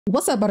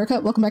What's up,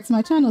 Buttercup? Welcome back to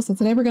my channel. So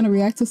today we're going to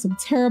react to some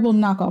terrible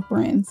knockoff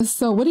brands.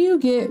 So what do you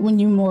get when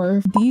you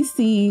morph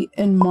DC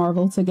and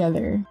Marvel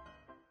together?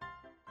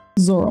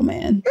 Zorro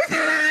Man.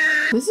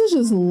 This is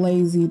just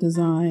lazy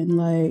design.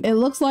 Like, it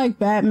looks like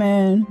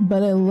Batman,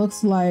 but it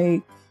looks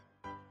like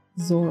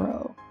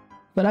Zorro.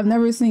 But I've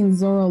never seen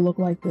Zorro look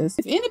like this.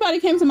 If anybody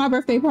came to my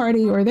birthday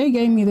party or they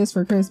gave me this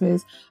for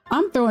Christmas,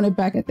 I'm throwing it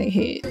back at their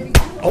head.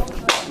 Oh,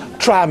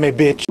 try me,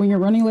 bitch. When you're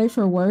running late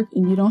for work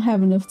and you don't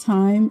have enough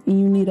time and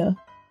you need a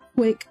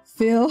quick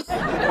fill.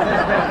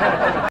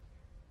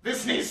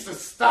 This needs to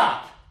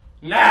stop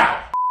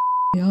now.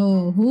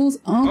 Yo, whose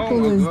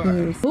uncle is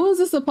this? Who is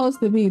this supposed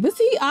to be?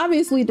 He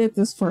obviously did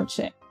this for a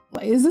check.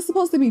 Like, is this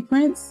supposed to be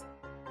Prince?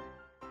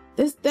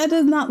 That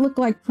does not look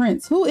like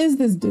Prince. Who is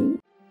this dude?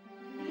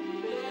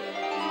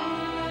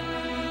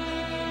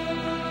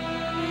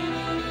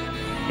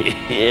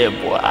 Yeah,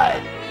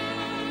 boy.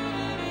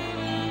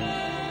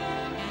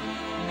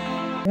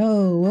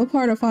 Yo, what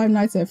part of Five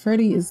Nights at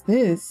Freddy is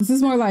this? This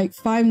is more like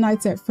Five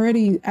Nights at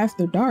Freddy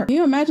After Dark. Can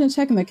you imagine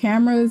checking the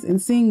cameras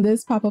and seeing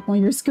this pop up on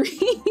your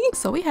screen?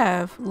 So we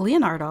have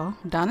Leonardo,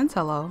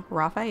 Donatello,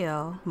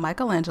 Raphael,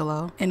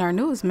 Michelangelo, and our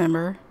newest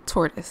member,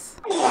 Tortoise.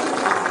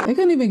 They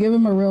couldn't even give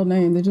him a real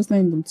name. They just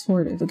named him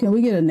Tortoise. So can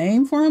we get a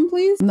name for him,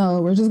 please?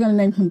 No, we're just gonna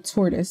name him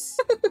Tortoise.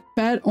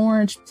 Fat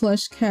orange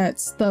plush cat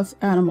stuffed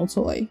animal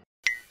toy.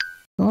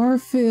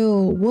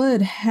 Garfield,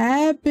 what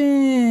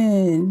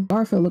happened?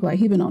 Garfield looked like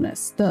he been on that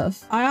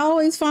stuff. I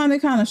always find it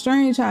kind of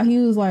strange how he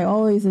was like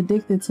always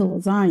addicted to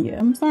lasagna.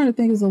 I'm starting to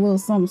think it's a little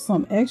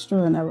something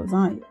extra in that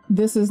lasagna.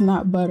 This is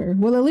not butter.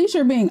 Well, at least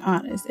you're being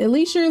honest. At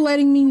least you're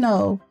letting me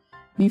know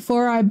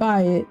before I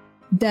buy it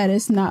that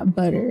it's not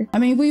butter. I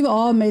mean, we've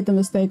all made the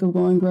mistake of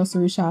going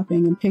grocery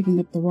shopping and picking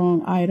up the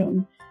wrong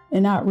item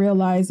and not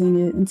realizing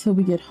it until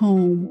we get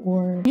home,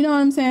 or you know what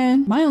I'm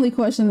saying? My only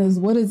question is,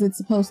 what is it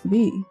supposed to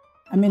be?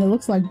 I mean, it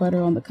looks like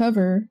butter on the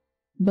cover,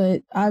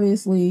 but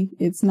obviously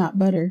it's not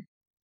butter.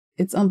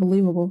 It's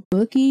unbelievable.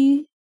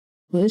 Bookie,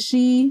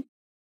 bushy,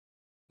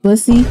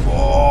 bussy.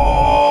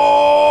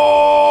 Oh.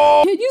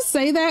 Can you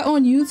say that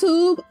on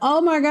YouTube?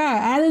 Oh my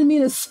God, I didn't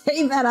mean to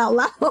say that out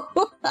loud.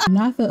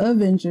 Not the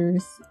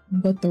Avengers,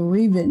 but the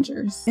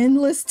Revengers.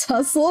 Endless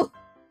tussle.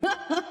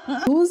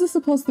 Who is this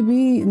supposed to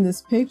be in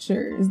this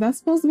picture? Is that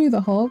supposed to be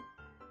the Hulk?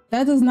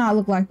 That does not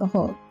look like the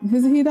Hulk.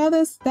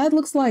 That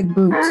looks like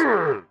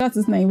Brute. That's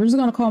his name. We're just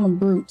gonna call him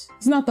Brute.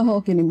 He's not the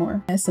Hulk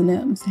anymore.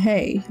 S&M's.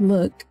 Hey,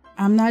 look,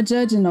 I'm not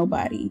judging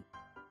nobody.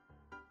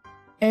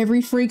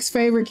 Every freak's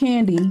favorite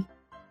candy.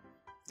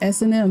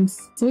 S&M's.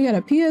 So we got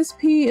a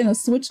PSP and a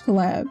Switch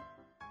collab.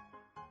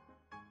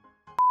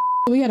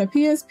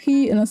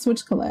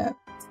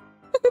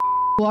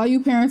 All you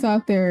parents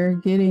out there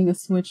getting a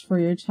Switch for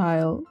your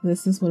child,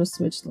 this is what a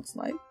Switch looks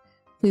like.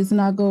 Please do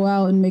not go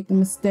out and make the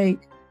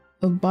mistake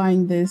of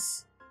buying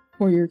this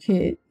for your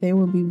kid. They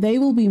will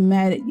be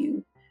mad at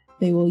you.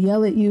 They will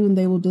yell at you and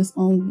they will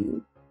disown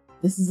you.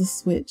 This is a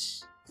Switch.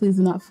 Please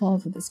do not fall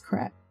for this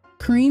crap.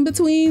 Cream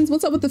betweens?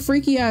 What's up with the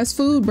freaky ass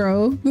food,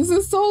 bro? This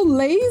is so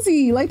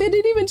lazy. Like, they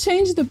didn't even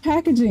change the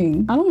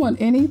packaging. I don't want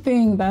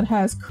anything that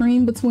has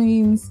cream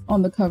betweens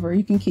on the cover.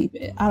 You can keep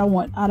it. I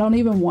don't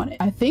even want it.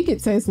 I think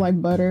it tastes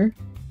like butter.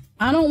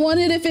 I don't want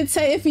it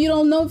if you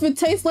don't know if it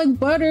tastes like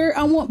butter.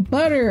 I want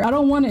butter. I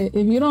don't want it.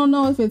 If you don't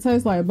know if it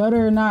tastes like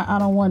butter or not, I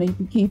don't want it. You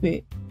can keep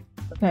it.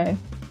 Okay.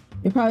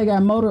 It probably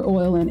got motor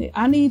oil in it.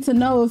 I need to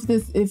know if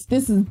this is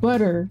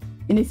butter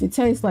and if it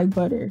tastes like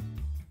butter.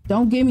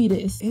 Don't give me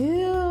this.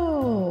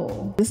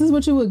 Ew. This is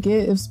what you would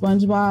get if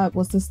SpongeBob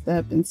was to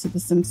step into the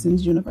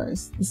Simpsons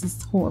universe. This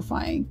is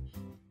horrifying.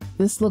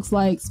 This looks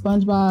like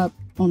SpongeBob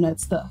on that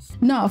stuff.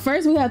 No,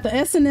 first we got the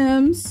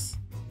S&M's.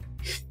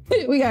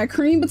 We got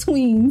cream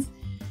betweens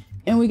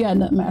and we got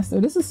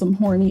Nutmaster. This is some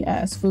horny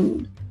ass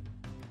food.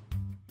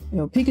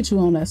 Yo, Pikachu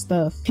on that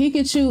stuff.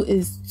 Pikachu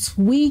is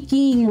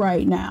tweaking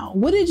right now.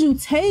 What did you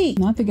take?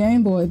 Not the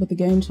Game Boy, but the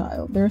Game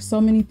Child. There are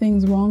so many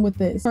things wrong with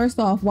this. First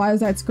off, why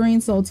is that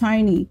screen so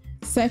tiny?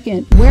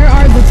 Second, where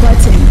are the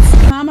buttons?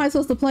 How am I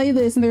supposed to play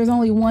this and there's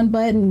only one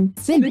button?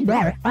 I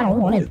don't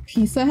want it.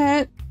 Pizza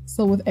hat.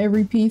 So with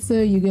every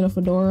pizza, you get a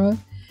fedora.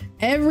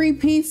 Every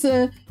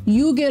pizza,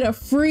 you get a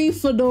free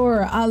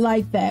fedora. I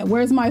like that.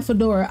 Where's my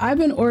fedora? I've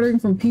been ordering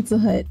from Pizza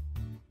Hut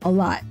a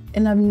lot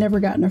and I've never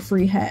gotten a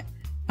free hat.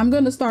 I'm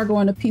gonna start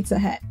going to Pizza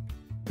Hut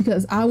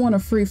because I want a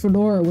free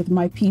fedora with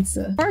my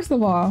pizza. First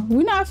of all,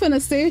 we're not finna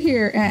sit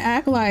here and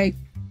act like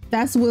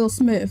that's Will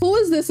Smith. Who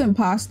is this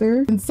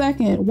imposter? And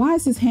second, why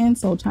is his hand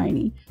so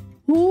tiny?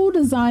 Who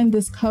designed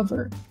this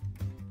cover?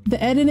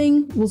 The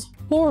editing was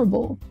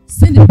horrible.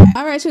 Send it back.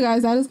 All right, you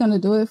guys, that is going to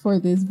do it for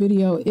this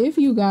video. If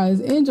you guys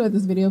enjoyed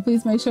this video,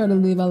 please make sure to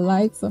leave a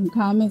like, some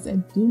comments,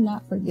 and do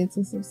not forget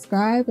to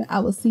subscribe. I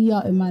will see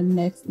y'all in my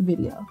next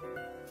video.